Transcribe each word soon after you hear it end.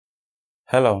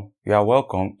Hello, you are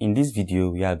welcome. In this video,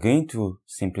 we are going to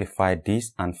simplify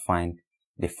this and find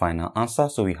the final answer.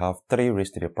 So we have 3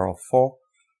 raised to the power of 4,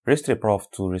 raised to the power of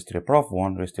 2, raised to the power of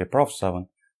 1, raised to the power of 7,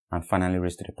 and finally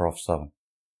raised to the power of 7.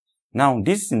 Now,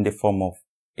 this is in the form of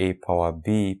a power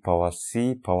b, power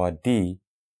c, power d,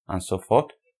 and so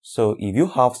forth. So if you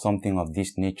have something of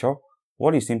this nature,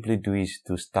 what you simply do is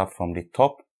to start from the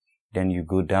top, then you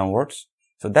go downwards.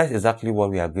 So that's exactly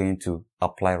what we are going to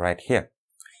apply right here.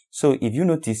 So if you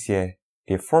notice here,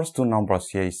 the first two numbers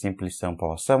here is simply 7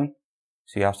 power 7.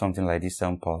 So you have something like this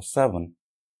 7 power 7.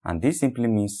 And this simply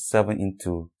means 7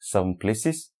 into 7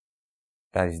 places.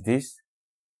 That is this.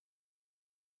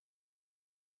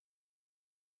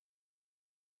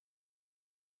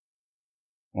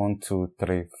 One, 2,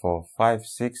 3, 4, 5,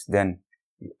 6. Then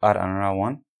you add another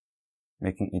one,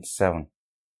 making it 7.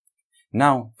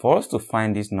 Now, for us to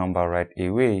find this number right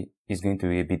away is going to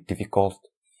be a bit difficult.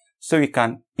 So we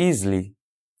can easily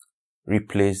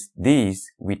replace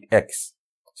this with x.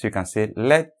 So you can say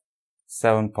let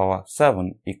 7 power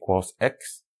 7 equals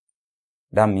x.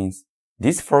 That means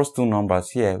these first two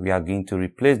numbers here, we are going to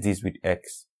replace this with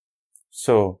x.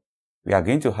 So we are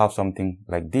going to have something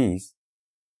like this.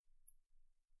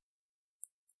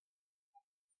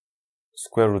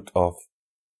 Square root of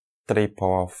 3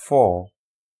 power 4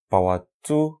 power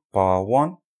 2 power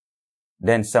 1.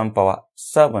 Then 7 power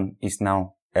 7 is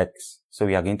now x. So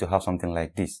we are going to have something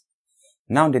like this.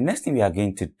 Now the next thing we are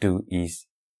going to do is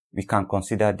we can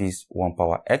consider this 1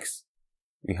 power x.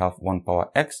 We have 1 power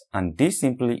x and this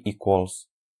simply equals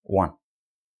 1.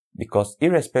 Because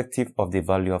irrespective of the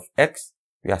value of x,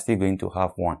 we are still going to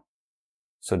have 1.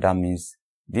 So that means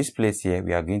this place here,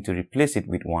 we are going to replace it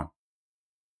with 1.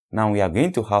 Now we are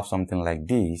going to have something like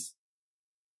this.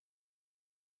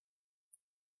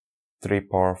 3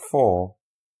 power 4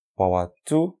 power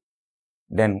 2.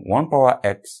 Then 1 power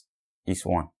x is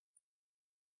 1.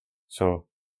 So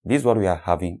this is what we are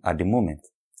having at the moment.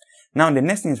 Now the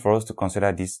next thing is for us to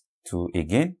consider this 2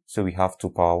 again. So we have 2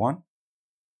 power 1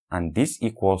 and this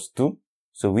equals 2.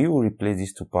 So we will replace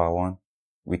this 2 power 1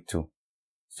 with 2.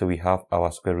 So we have our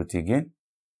square root again.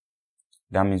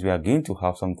 That means we are going to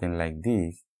have something like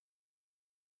this.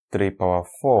 3 power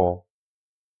 4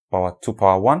 power 2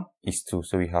 power 1 is 2.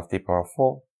 So we have 3 power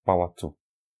 4 power 2.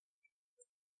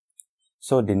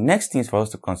 So the next thing is for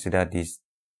us to consider this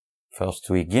first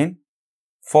 2 again.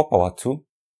 4 power 2.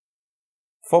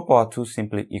 4 power 2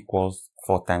 simply equals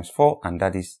 4 times 4 and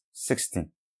that is 16.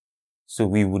 So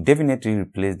we will definitely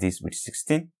replace this with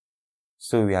 16.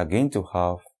 So we are going to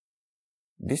have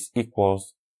this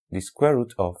equals the square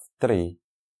root of 3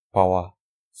 power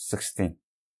 16.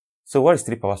 So what is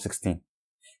 3 power 16?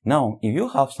 Now if you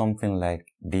have something like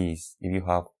this, if you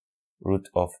have root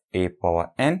of a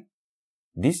power n,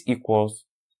 this equals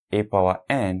a power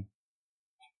n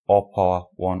or power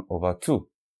 1 over 2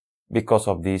 because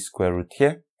of the square root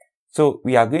here. So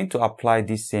we are going to apply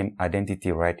this same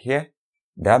identity right here.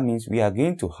 That means we are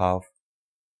going to have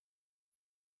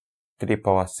 3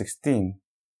 power 16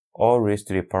 all raised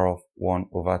to the power of 1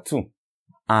 over 2.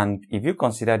 And if you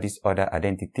consider this other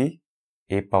identity,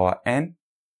 a power n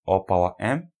or power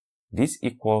m, this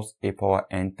equals a power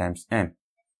n times m.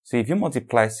 So if you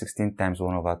multiply 16 times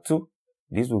 1 over 2,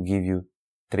 this will give you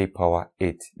 3 power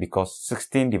 8 because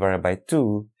 16 divided by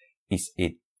 2 is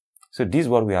 8. So this is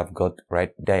what we have got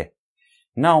right there.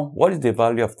 Now, what is the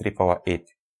value of 3 power 8?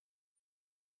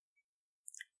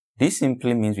 This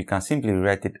simply means we can simply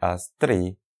write it as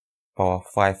 3 power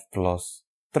 5 plus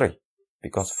 3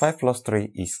 because 5 plus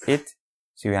 3 is 8.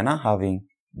 So we are now having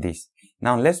this.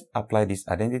 Now let's apply this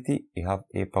identity. We have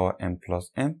a power m plus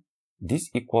m. This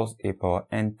equals a power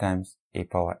n times a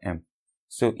power m.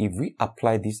 So if we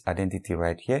apply this identity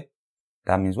right here,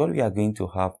 that means what we are going to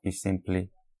have is simply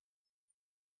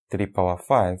 3 power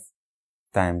 5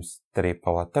 times 3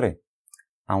 power 3.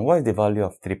 And what is the value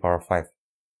of 3 power 5?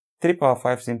 3 power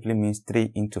 5 simply means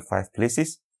 3 into 5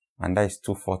 places, and that is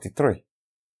 243.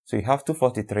 So you have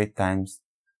 243 times,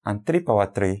 and 3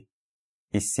 power 3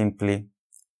 is simply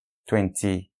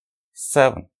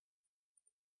 27.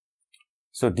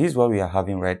 So this is what we are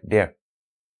having right there.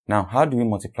 Now, how do we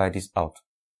multiply this out?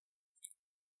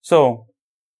 So,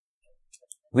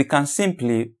 we can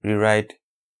simply rewrite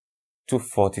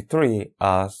 243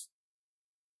 as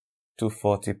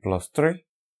 240 plus 3.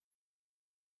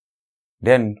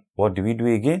 Then, what do we do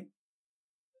again?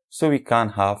 So, we can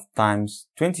have times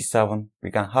 27.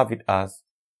 We can have it as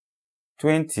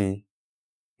 20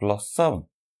 plus 7.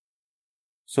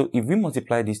 So, if we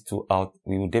multiply these two out,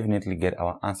 we will definitely get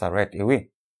our answer right away.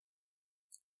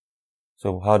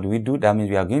 So how do we do? That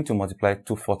means we are going to multiply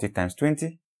 240 times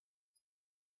 20.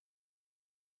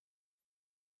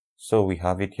 So we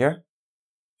have it here.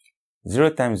 0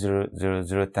 times 0, 0,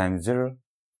 0 times 0,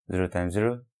 0 times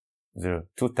 0, 0,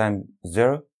 2 times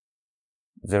 0,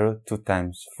 0, 2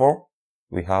 times 4,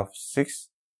 we have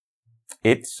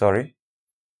 8, sorry.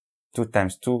 2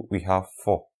 times 2, we have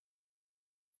 4.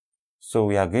 So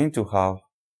we are going to have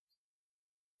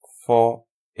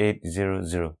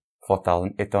 4800,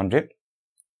 4800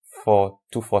 for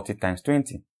 240 times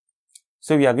 20.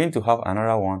 So we are going to have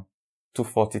another one,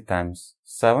 240 times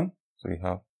 7. So we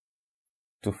have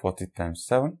 240 times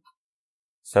 7.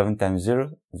 7 times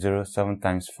 0, 0, 7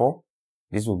 times 4.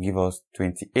 This will give us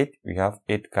 28. We have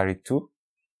 8 carry 2.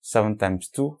 7 times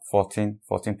 2, 14.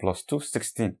 14 plus 2,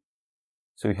 16.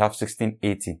 So we have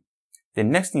 1680. The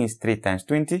next thing is 3 times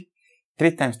 20.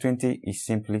 3 times 20 is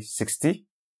simply 60.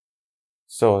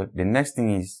 So the next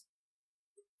thing is,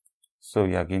 so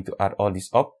we are going to add all this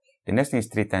up. The next thing is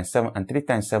 3 times 7, and 3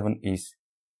 times 7 is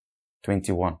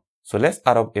 21. So let's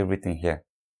add up everything here.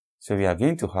 So we are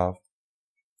going to have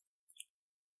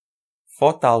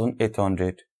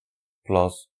 4800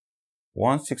 plus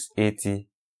 1680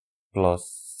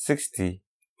 plus 60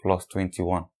 plus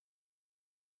 21.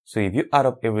 So if you add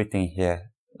up everything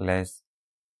here, let's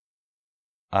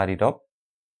add it up.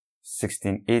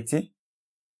 1680.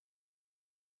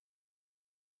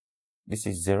 This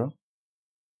is 0.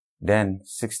 Then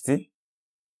 60.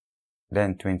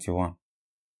 Then 21.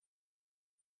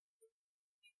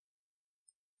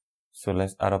 So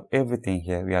let's add up everything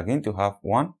here. We are going to have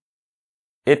 1.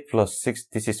 8 plus 6,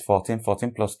 this is 14.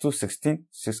 14 plus 2, 16.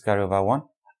 6 carry over 1.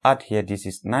 Add here, this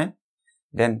is 9.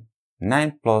 Then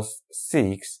 9 plus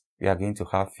 6, we are going to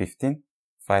have 15.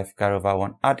 5 carry over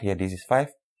 1. Add here, this is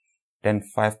 5. Then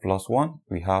 5 plus 1,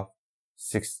 we have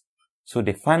 6. So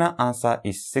the final answer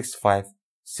is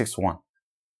 6561.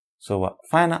 So our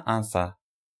final answer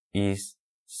is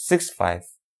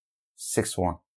 6561.